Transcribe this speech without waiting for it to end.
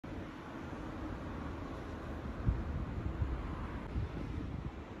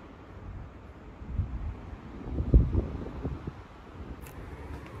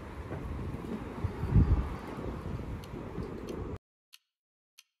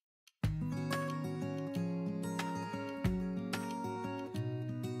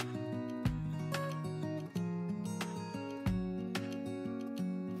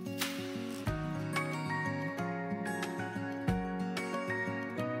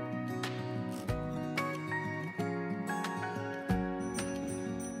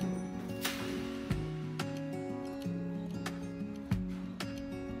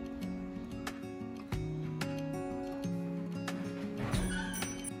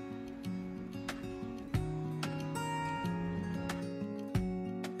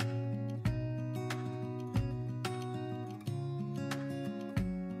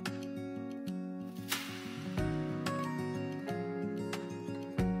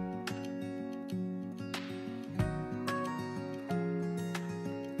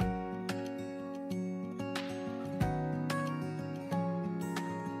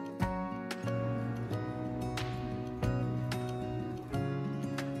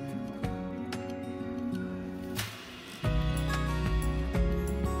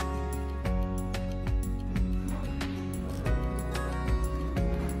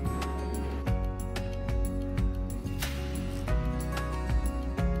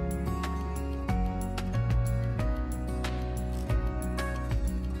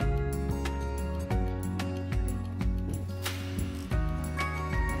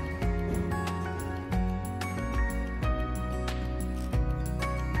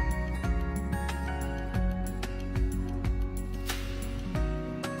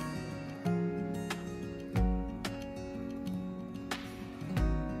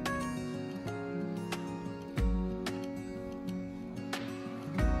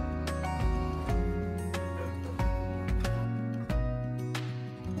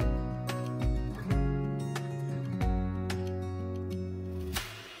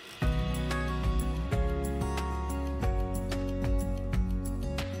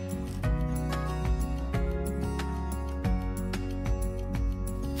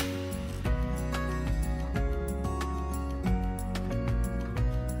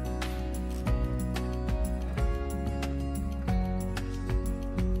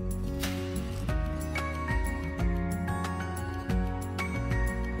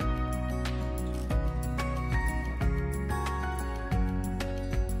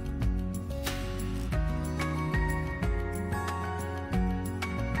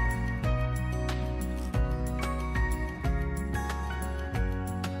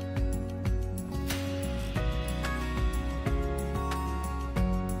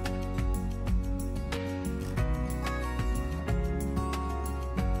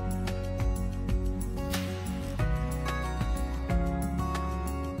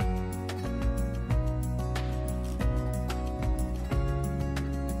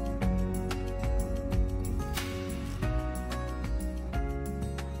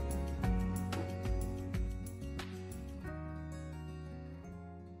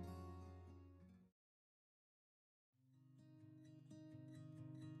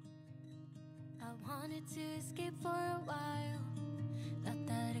wanted to escape for a while. Thought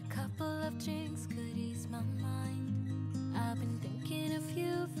that a couple of drinks could ease my mind. I've been thinking of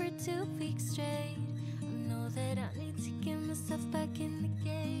you for 2 weeks straight. I know that I need to get myself back in the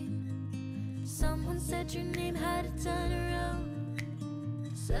game. Someone said your name had a turn around.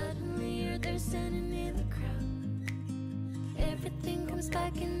 Suddenly you're there standing in the crowd. Everything comes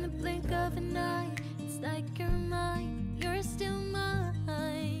back in the blink of an eye. It's like you're mine, you're still mine.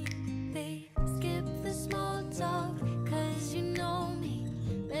 They skip the small talk, cause you know me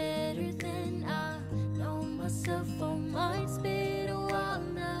better than I know myself. Oh my, it's been a while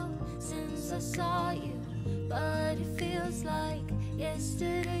now since I saw you, but it feels like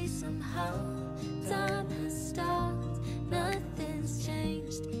yesterday somehow. Time has stopped, nothing's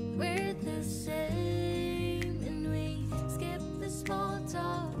changed, we're the same. And we skip the small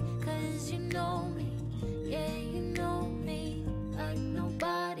talk, cause you know me, yeah, you know me like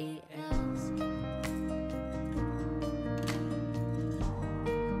nobody else.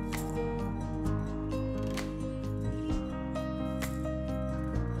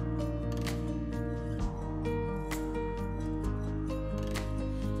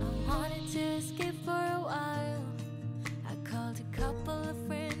 I wanted to escape for a while. I called a couple of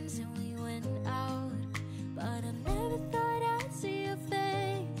friends and we went out, but I never thought I'd see your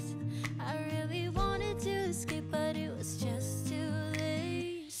face. I really wanted to escape, but it was just too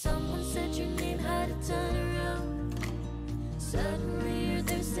late. Someone said your name had a turn around. Suddenly you're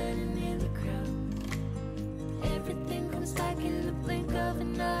there standing in the crowd. Everything comes back in the blink of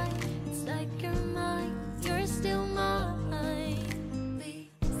an eye. It's like you're mine, you're still mine. We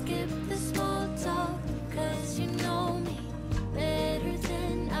skip the small talk, cause you know me better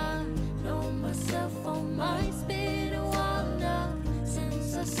than I know myself. Oh my, it's been a while now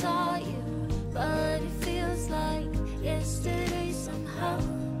since I saw you, but it feels like yesterday somehow.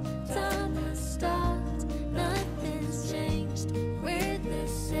 Time has stopped, nothing's changed, we're the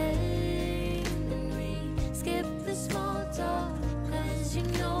same. And we skip the small talk, cause you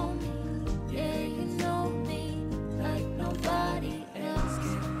know me, yeah, you know me like nobody else.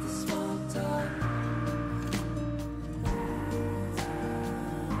 Skip the small talk.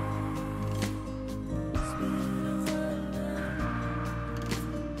 It's been a while now.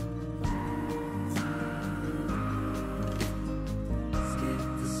 Skip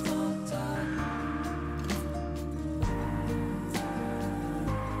the small talk.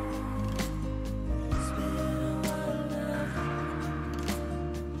 It's been a while now.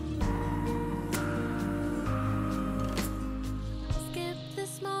 Skip the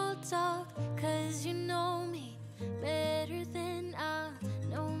small talk, cause you know me better than I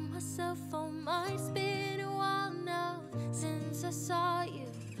know myself. Oh my, it's been a while now since I saw you,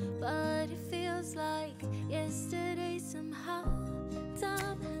 but it feels like yesterday somehow.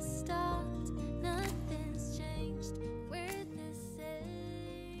 Time has stopped, nothing's changed, we're the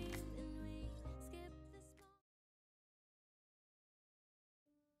same. And we skip the small.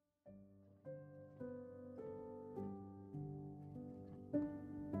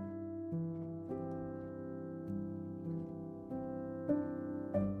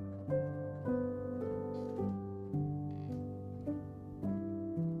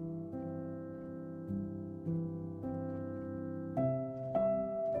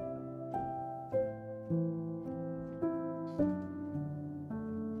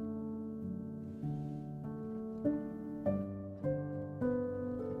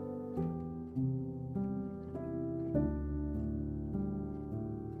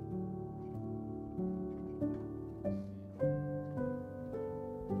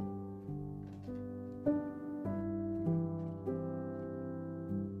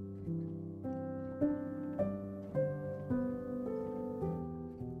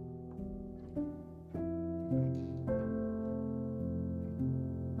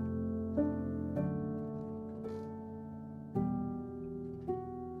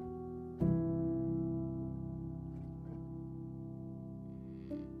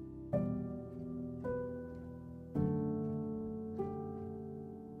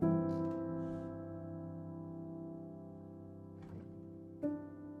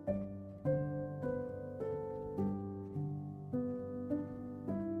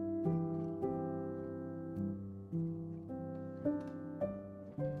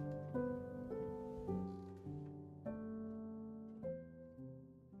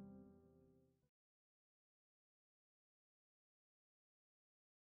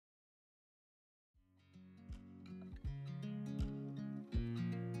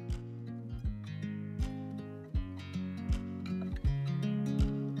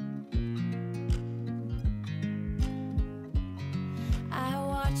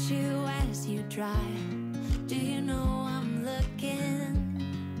 you as you drive. Do you know I'm looking?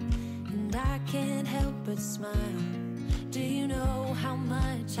 And I can't help but smile. Do you know how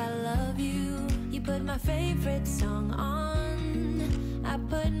much I love you? You put my favorite song on, I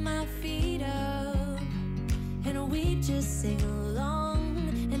put my feet up, and we just sing along.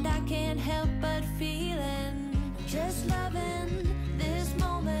 And I can't help but feeling, just loving this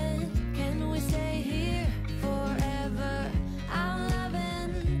moment. Can we stay here forever? I'm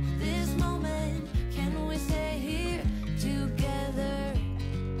loving this moment. Can we stay here together?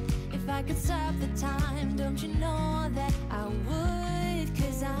 If I could stop the time, don't you know that I would?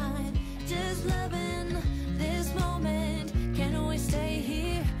 'Cause I'm just loving this moment. Can we stay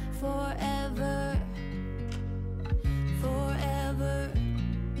here forever? Forever.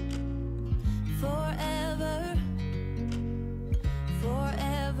 Forever.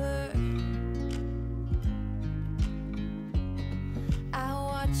 Forever. I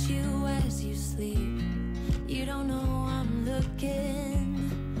watch you as you sleep. You don't know I'm looking.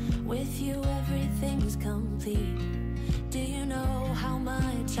 With you everything's complete. Do you know how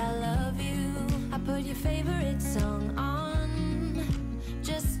much I love you? I put your favorite song on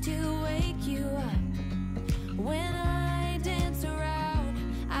just to wake you up. When I dance around,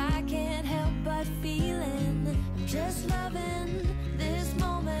 I can't help but feeling, I'm just loving this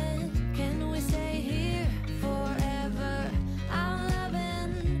moment. Can we stay here forever? I'm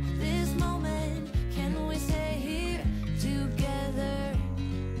loving this moment. Can we stay here together?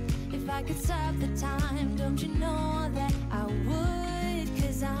 If I could stop the time, don't you know that I would?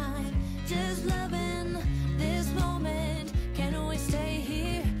 'Cause I'm just loving this moment. Can we stay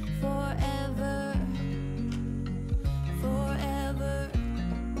here forever? Forever.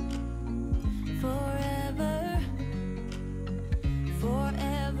 Forever.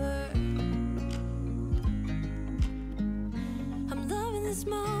 Forever. I'm loving this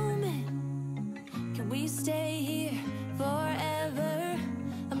moment. Can we stay here forever?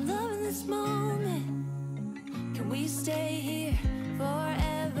 I'm loving this moment. Can we stay here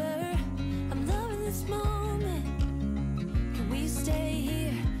forever? I'm loving this moment. Can we stay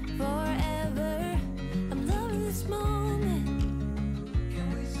here forever? I'm loving this moment. Can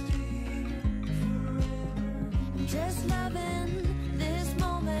we stay here forever? I'm just loving